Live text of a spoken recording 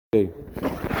Okay,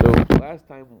 so last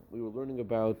time we were learning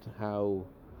about how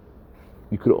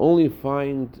you could only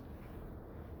find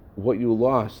what you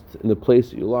lost in the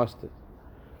place that you lost it.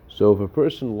 So if a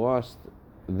person lost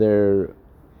their,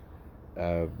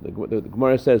 the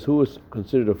Gemara says, who is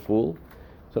considered a fool?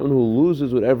 Someone who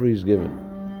loses whatever he's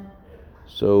given.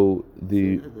 So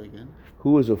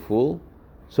who is a fool?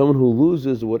 Someone who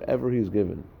loses whatever he's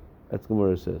given. That's what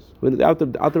Gemara says. But the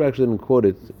author actually didn't quote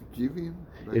it. Giving?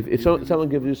 If someone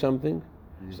gives you something,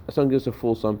 someone gives a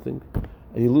fool something,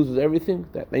 and he loses everything,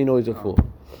 that you know he's a fool.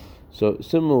 So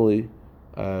similarly,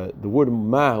 the word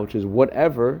ma, which is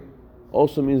whatever,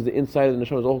 also means the inside of the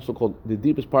neshama is also called, the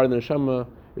deepest part of the neshama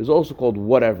is also called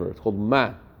whatever. It's called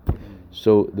ma.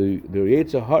 So the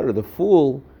Yetzer Hara, the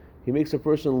fool, he makes a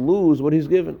person lose what he's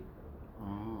given.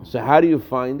 So how do you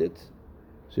find it?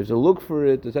 So you have to look for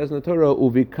it. It says in the Torah,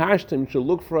 uvikashtem, you should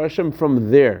look for Hashem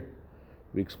from there.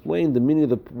 We explained the meaning of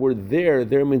the word there.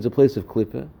 There means a place of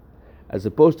klippah. As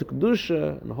opposed to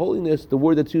kedusha and holiness, the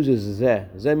word that's used is zeh.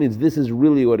 Zeh means this is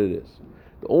really what it is.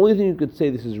 The only thing you could say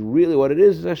this is really what it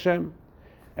is Hashem.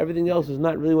 Everything else is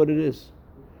not really what it is.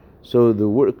 So the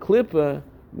word klippah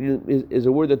is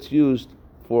a word that's used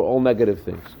for all negative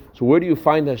things. So where do you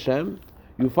find Hashem?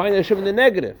 You find Hashem in the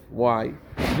negative. Why?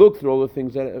 Look through all the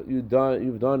things that you've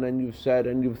done and you've said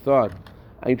and you've thought,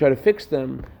 and you try to fix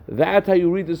them. That's how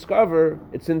you rediscover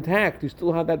it's intact. You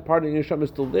still have that part of your neshama is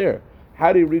still there.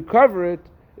 How do you recover it?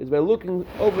 Is by looking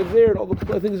over there at all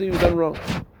the things that you've done wrong.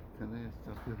 Can I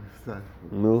stop you with that?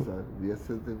 No.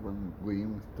 Yesterday when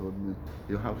Goyim told me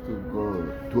you have to go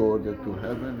to order to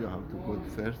heaven, you have to go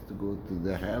first to go to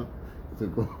the hell, to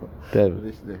go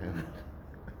reach the heaven.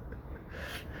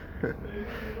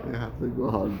 You have to go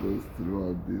all those through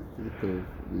all this because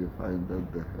you find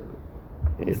out the hell.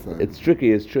 It's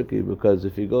tricky because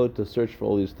if you go to search for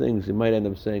all these things, you might end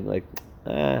up saying like,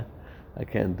 I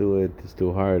can't do it, it's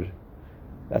too hard.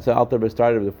 That's how Alter Rebbe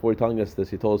started before telling us this.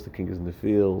 He told us the king is in the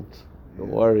field, don't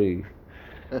worry,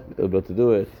 you'll be able to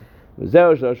do it. It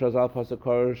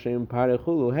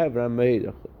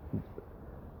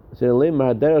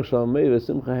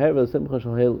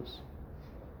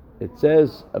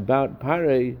says about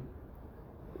Parei,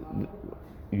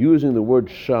 using the word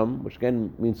sham, which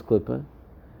again means klippa,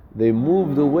 they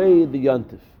moved away the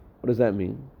yontif. What does that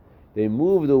mean? They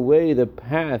moved away the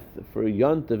path for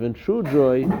yontif and true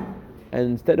joy, and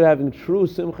instead of having true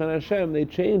simcha and Hashem, they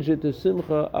changed it to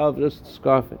simcha of just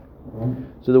scoffing.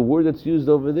 So the word that's used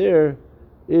over there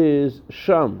is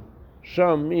sham.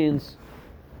 Sham means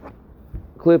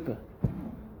klippa.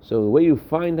 So the way you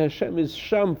find Hashem is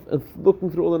sham, looking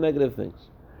through all the negative things.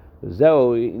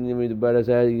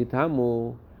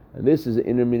 And this is the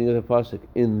inner meaning of the pasuk.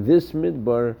 In this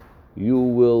midbar, you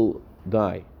will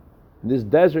die. In this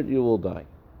desert, you will die.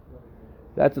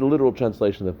 That's the literal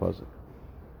translation of the pasuk.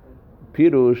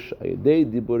 Pirush ayidei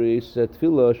diburis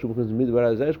tefillah shubchus midbar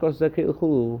azesh kos zakel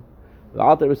chulu. The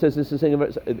author says this is saying,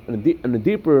 and a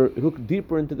deeper look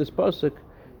deeper into this pasuk,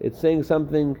 it's saying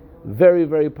something very,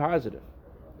 very positive.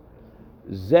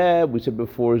 Zeh, we said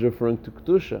before, is referring to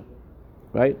kedusha,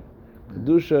 right?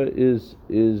 Kedusha is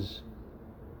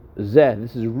Zeh.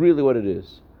 This is really what it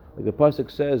is. Like the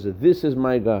pasuk says, this is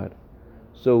my God.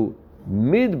 So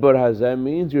midbar hazeh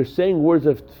means you're saying words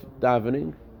of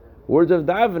davening. Words of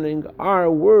davening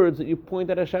are words that you point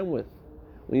at Hashem with.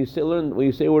 When you say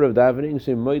a word of davening, you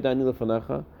say Moed Ani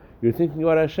Lefanacha, you're thinking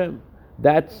about Hashem.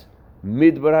 That's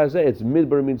midbar hazeh. It's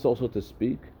midbar means also to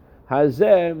speak.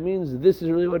 Hazeh means this is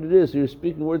really what it is. So you're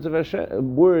speaking words of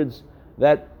Hashem, words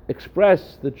that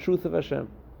express the truth of Hashem.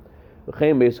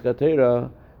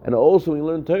 And also when you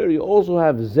learn Torah, you also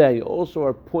have Zeh. You also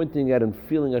are pointing at and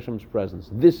feeling Hashem's presence.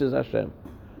 This is Hashem.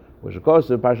 Which of course,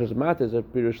 Parshas Mates,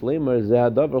 Pirush Leimar,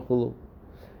 Zeh Hadavar Chulu.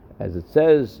 As it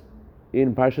says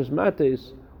in Parshas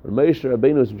Mates, when Moshe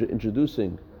Rabbeinu is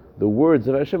introducing the words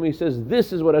of Hashem, he says,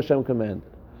 this is what Hashem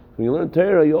commanded. When you learn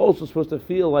Torah, you're also supposed to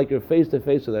feel like you're face to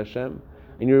face with Hashem,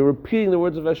 and you're repeating the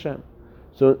words of Hashem.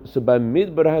 So by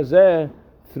midbar hazeh,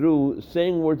 through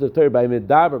saying words of Torah, by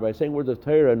midaber, by saying words of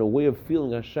Torah in a way of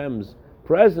feeling Hashem's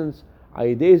presence,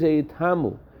 ayidei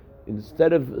yitamu.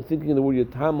 Instead of thinking the word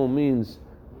yitamu means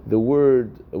the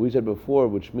word we said before,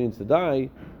 which means to die,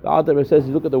 the author says,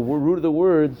 you look at the root of the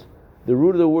words, the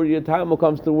root of the word yitamu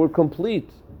comes to the word complete.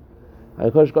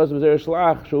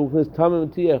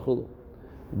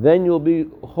 Then you'll be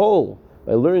whole.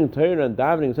 By learning Torah and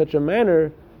davening in such a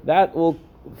manner, that will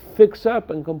fix up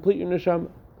and complete your neshama.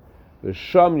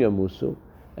 V'sham yamusu,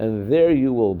 and there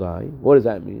you will die. What does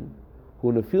that mean?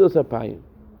 Hu nefilas apayim.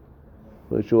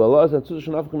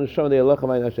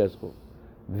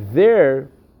 There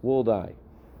will die.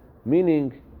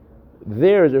 Meaning,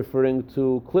 there is referring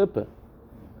to Klippa.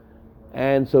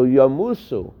 And so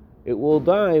Yamusu, it will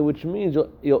die, which means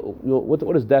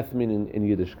what does death mean in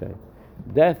Yiddishkeit?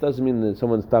 Death doesn't mean that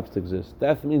someone stops to exist.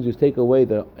 Death means you take away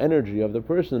the energy of the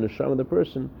person, the sham of the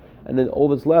person, and then all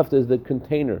that's left is the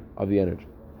container of the energy.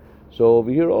 So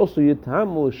over here also,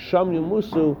 Yitamu, Sham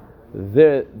Yamusu,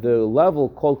 the level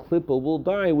called Klippa will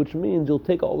die, which means you'll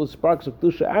take all the sparks of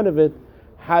Kedusha out of it.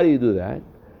 How do you do that?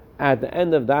 At the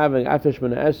end of davening, after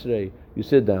Shemana Esrei, you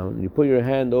sit down, you put your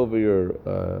hand over your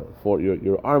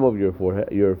arm over your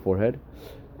forehead,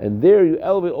 and there you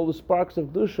elevate all the sparks of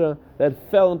Kedusha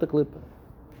that fell into Klippa.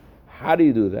 How do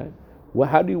you do that?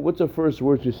 What's the first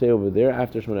words you say over there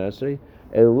after Shemana Esrei?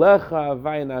 Elecha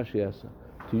avai nafshi esa.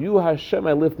 To you, Hashem,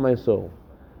 I lift my soul.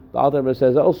 The Alter Rebbe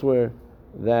says elsewhere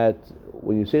that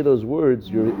when you say those words,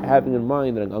 you're having in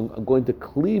mind that I'm going to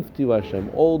cleave to you, Hashem,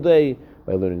 all day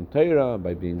by learning Torah,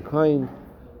 by being kind.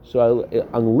 So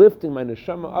I'm lifting my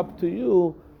neshama up to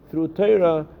you through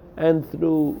Torah and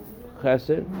through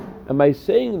Chesed. And by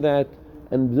saying that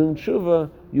and doing tshuva,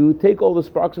 you take all the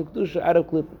sparks of Kedusha out of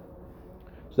Klippa.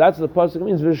 So that's what the pasuk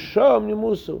means. V'sham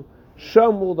yamusu,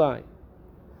 sham will die.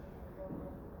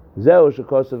 And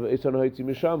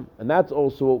that's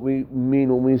also what we mean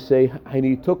when we say, and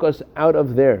he took us out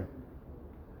of there.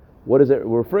 What is it?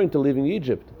 We're referring to leaving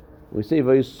Egypt. We say,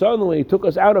 when he took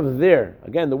us out of there.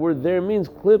 Again, the word there means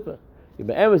klippa.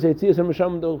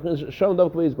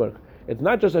 It's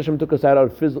not just Hashem took us out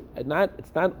of physical. It's not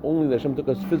only that Hashem took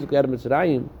us physically out of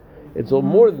Mitzrayim. It's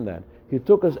more than that. He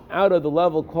took us out of the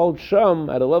level called Sham,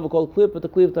 at a level called klippa, to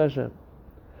cleave to Hashem.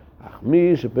 But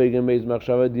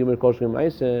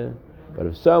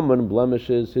if someone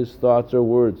blemishes his thoughts or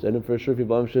words, and for sure if he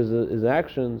blemishes his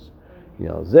actions, the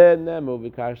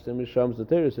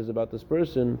Torah says about this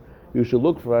person, you should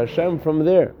look for Hashem from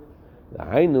there.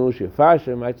 You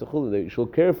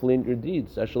should carefully in your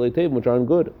deeds, which aren't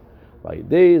good.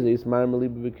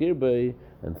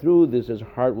 And through this his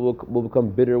heart will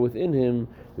become bitter within him,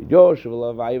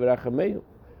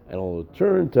 and will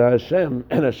turn to Hashem,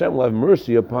 and Hashem will have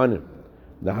mercy upon him.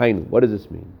 What does this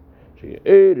mean?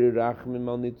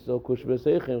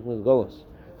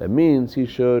 That means he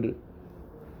should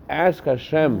ask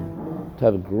Hashem to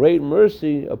have great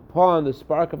mercy upon the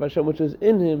spark of Hashem which is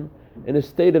in him in a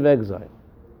state of exile.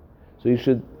 So you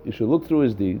should look through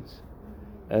his deeds,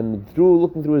 and through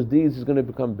looking through his deeds he's going to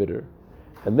become bitter.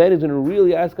 And then he's going to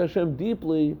really ask Hashem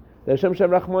deeply that Hashem should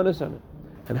have Rachmanis on it,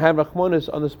 and have Rachmanis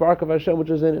on the spark of Hashem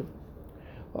which is in him.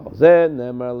 And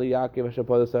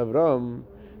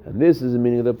this is the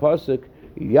meaning of the pasuk.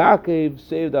 Yaakov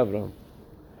saved Avram.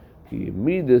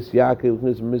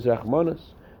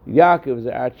 Yaakov is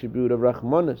the attribute of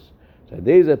Rachmanis.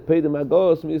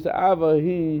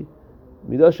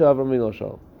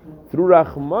 Through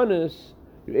Rachmanis,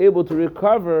 you're able to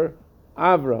recover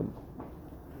Avram.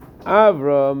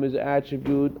 Avram is the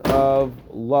attribute of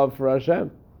love for Hashem.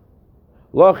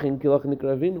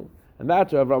 And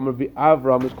that's why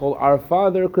Avram is called our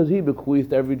father, because he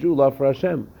bequeathed every Jew love for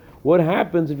Hashem. What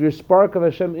happens if your spark of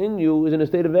Hashem in you is in a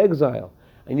state of exile,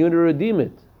 and you want to redeem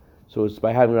it? So it's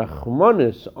by having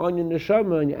Rachmanis on your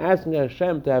neshama, and you're asking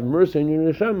Hashem to have mercy on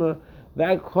your neshama,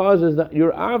 that causes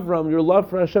your Avram, your love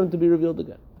for Hashem, to be revealed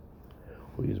again.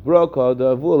 I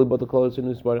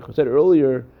said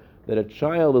earlier that a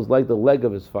child is like the leg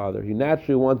of his father. He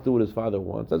naturally wants to do what his father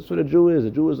wants. That's what a Jew is. A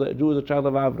Jew is a child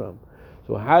of Avram.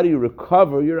 So how do you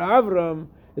recover your Avram?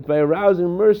 It's by arousing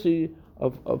mercy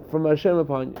from Hashem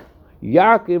upon you.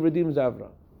 Yaakov redeems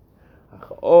Avram.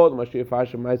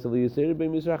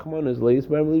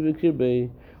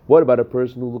 What about a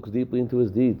person who looks deeply into his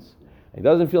deeds? He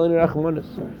doesn't feel any rachmanis.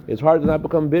 His heart does not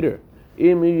become bitter.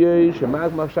 Even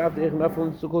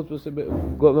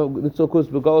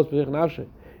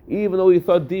though he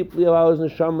thought deeply about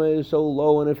his neshama is so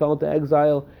low and it fell into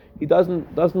exile, he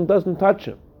doesn't touch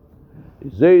him.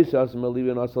 This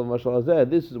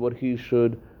is what he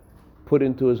should put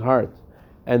into his heart.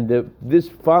 And this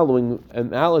following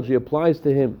analogy applies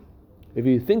to him. If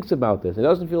he thinks about this and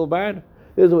doesn't feel bad,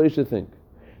 this is what he should think.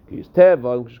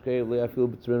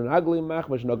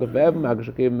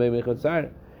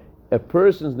 A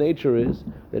person's nature is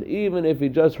that even if he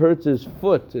just hurts his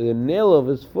foot, the nail of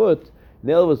his foot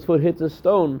hits a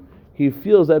stone, he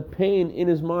feels that pain in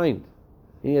his mind.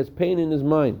 He has pain in his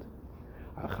mind.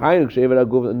 When does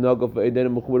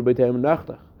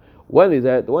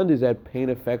that pain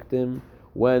affect him?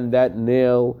 When that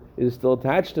nail is still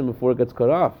attached to him before it gets cut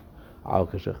off.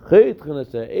 But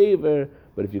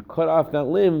if you cut off that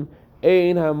limb,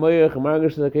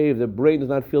 the brain does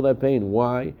not feel that pain.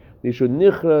 Why? Because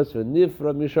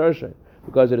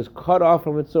it is cut off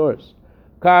from its source.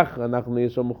 So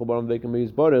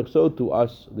to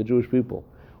us, the Jewish people,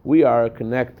 we are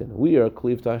connected. We are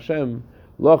cleaved to Hashem.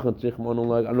 So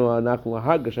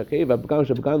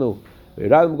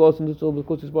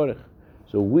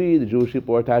we, the Jewish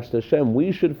people, are attached to Hashem.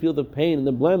 We should feel the pain and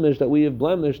the blemish that we have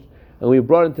blemished, and we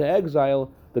brought into exile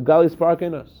the Gali spark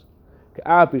in us.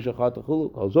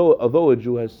 Although a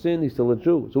Jew has sinned, he's still a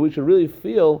Jew. So we should really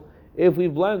feel if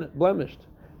we've blemished.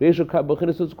 A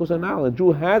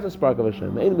Jew has a spark of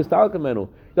Hashem. He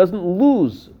doesn't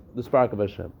lose the spark of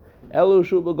Hashem.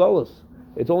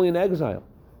 It's only in exile.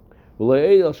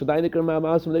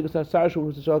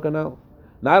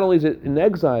 Not only is it in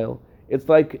exile, it's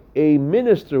like a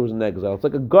minister who's in exile. It's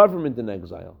like a government in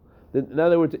exile. In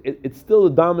other words, it's still the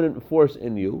dominant force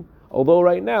in you, although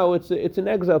right now it's in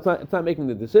exile. It's not making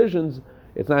the decisions.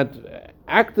 It's not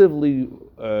actively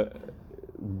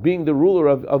being the ruler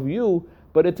of you,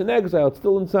 but it's in exile. It's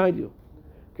still inside you.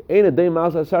 You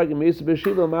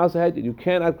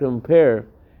cannot compare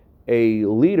a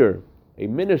leader, a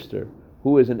minister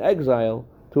who is in exile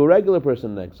to a regular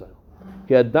person in exile.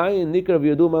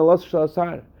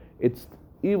 It's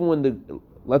even when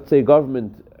let's say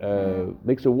government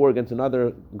makes a war against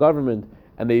another government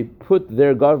and they put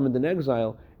their government in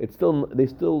exile, they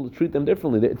still treat them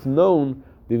differently. It's known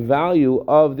the value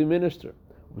of the minister.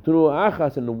 With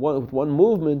one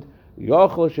movement,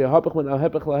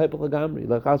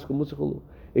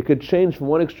 it could change from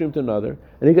one extreme to another,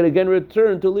 and he could again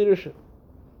return to leadership.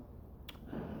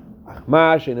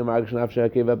 Why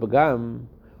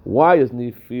doesn't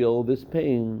he feel this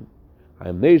pain?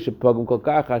 The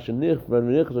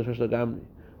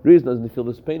reason doesn't he feel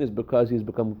this pain is because he's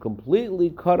become completely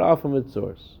cut off from its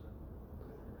source.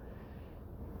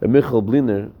 Michael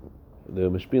Bliner, the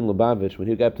Mishpin Lubavitch, when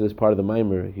he got to this part of the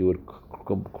Maimer, he would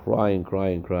cry and cry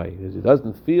and cry. Because he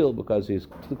doesn't feel because he's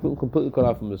completely cut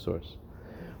off from his source.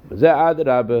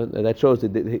 That shows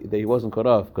that he wasn't cut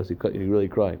off because he really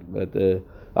cried. But the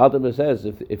Alter says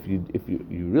if you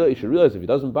really should realize if it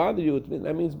doesn't bother you,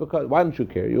 that means because why don't you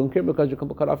care? You don't care because you're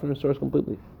cut off from your source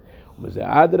completely.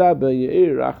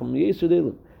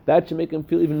 That should make him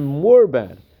feel even more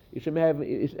bad.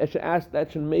 That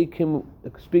should make him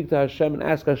speak to Hashem and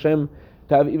ask Hashem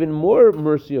to have even more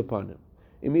mercy upon him.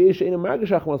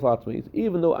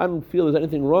 Even though I don't feel there's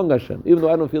anything wrong, Hashem, even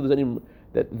though I don't feel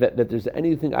that there's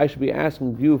anything I should be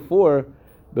asking you for,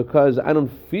 because I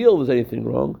don't feel there's anything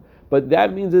wrong, but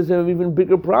that means there's an even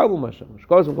bigger problem, Hashem.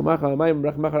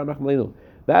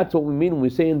 That's what we mean when we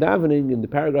say in davening, in the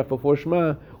paragraph before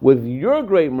Shema, with your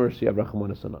great mercy, have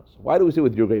rachmanas on us. Why do we say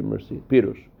with your great mercy?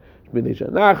 Pirush.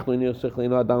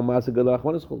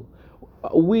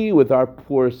 We, with our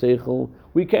poor seichel,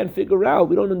 we can't figure out,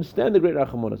 we don't understand the great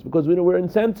rachmanas, because we're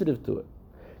insensitive to it.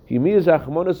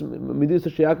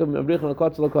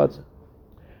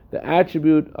 The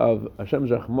attribute of Hashem's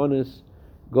rachmanas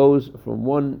goes from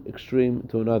one extreme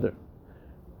to another.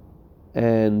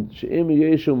 And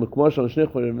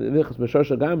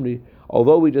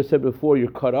although we just said before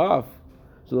you're cut off,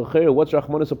 so what's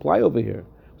rachmanas apply over here?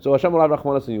 So Hashem will have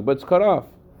rachmanas on you, but it's cut off.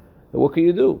 So what can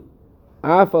you do?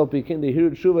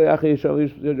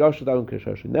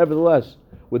 Nevertheless,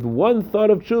 with one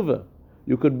thought of tshuva,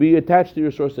 you could be attached to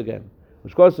your source again.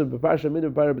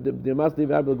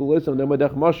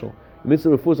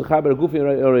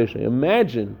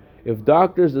 Imagine if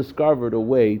doctors discovered a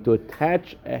way to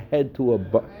attach a head to a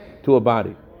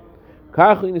body.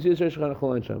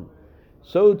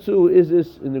 So too is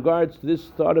this in regards to this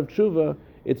thought of tshuva.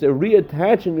 It's a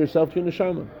reattaching yourself to your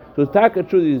neshama. So taka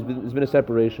truly has been a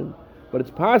separation, but it's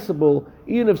possible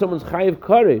even if someone's chayiv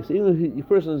kares, even if the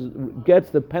person gets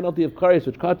the penalty of kares,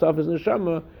 which cuts off his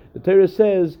neshama, the Torah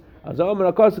says, even though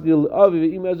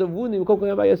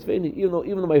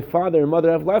my father and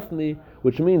mother have left me,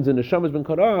 which means the neshama has been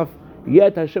cut off,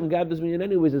 yet Hashem gathers me in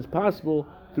anyways. It's possible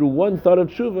through one thought of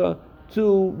tshuva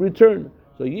to return.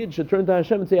 So Yid should turn to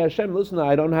Hashem and say, Hashem, listen,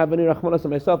 I don't have any rachmanas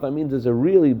on myself. That means there's a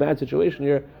really bad situation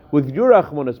here. With your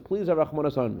rachmanas, please have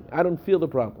rachmanas on me. I don't feel the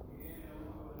problem.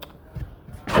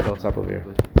 I'll stop over here.